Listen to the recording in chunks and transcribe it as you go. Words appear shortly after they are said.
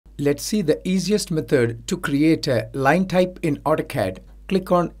Let's see the easiest method to create a line type in AutoCAD.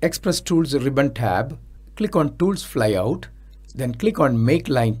 Click on Express Tools ribbon tab, click on Tools Flyout, then click on Make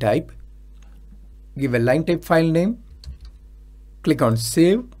Line Type. Give a line type file name, click on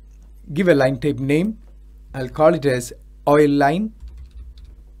Save, give a line type name. I'll call it as Oil Line.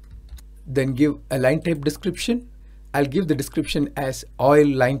 Then give a line type description. I'll give the description as Oil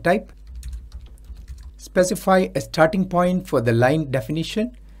Line Type. Specify a starting point for the line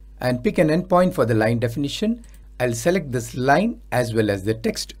definition and pick an endpoint for the line definition. I'll select this line as well as the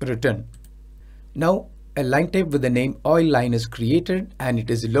text written. Now a line type with the name Oil Line is created and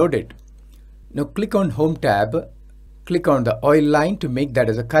it is loaded. Now click on Home tab, click on the Oil Line to make that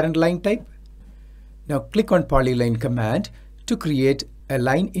as a current line type. Now click on Polyline command to create a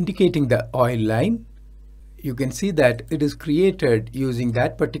line indicating the oil line. You can see that it is created using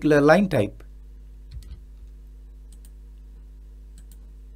that particular line type.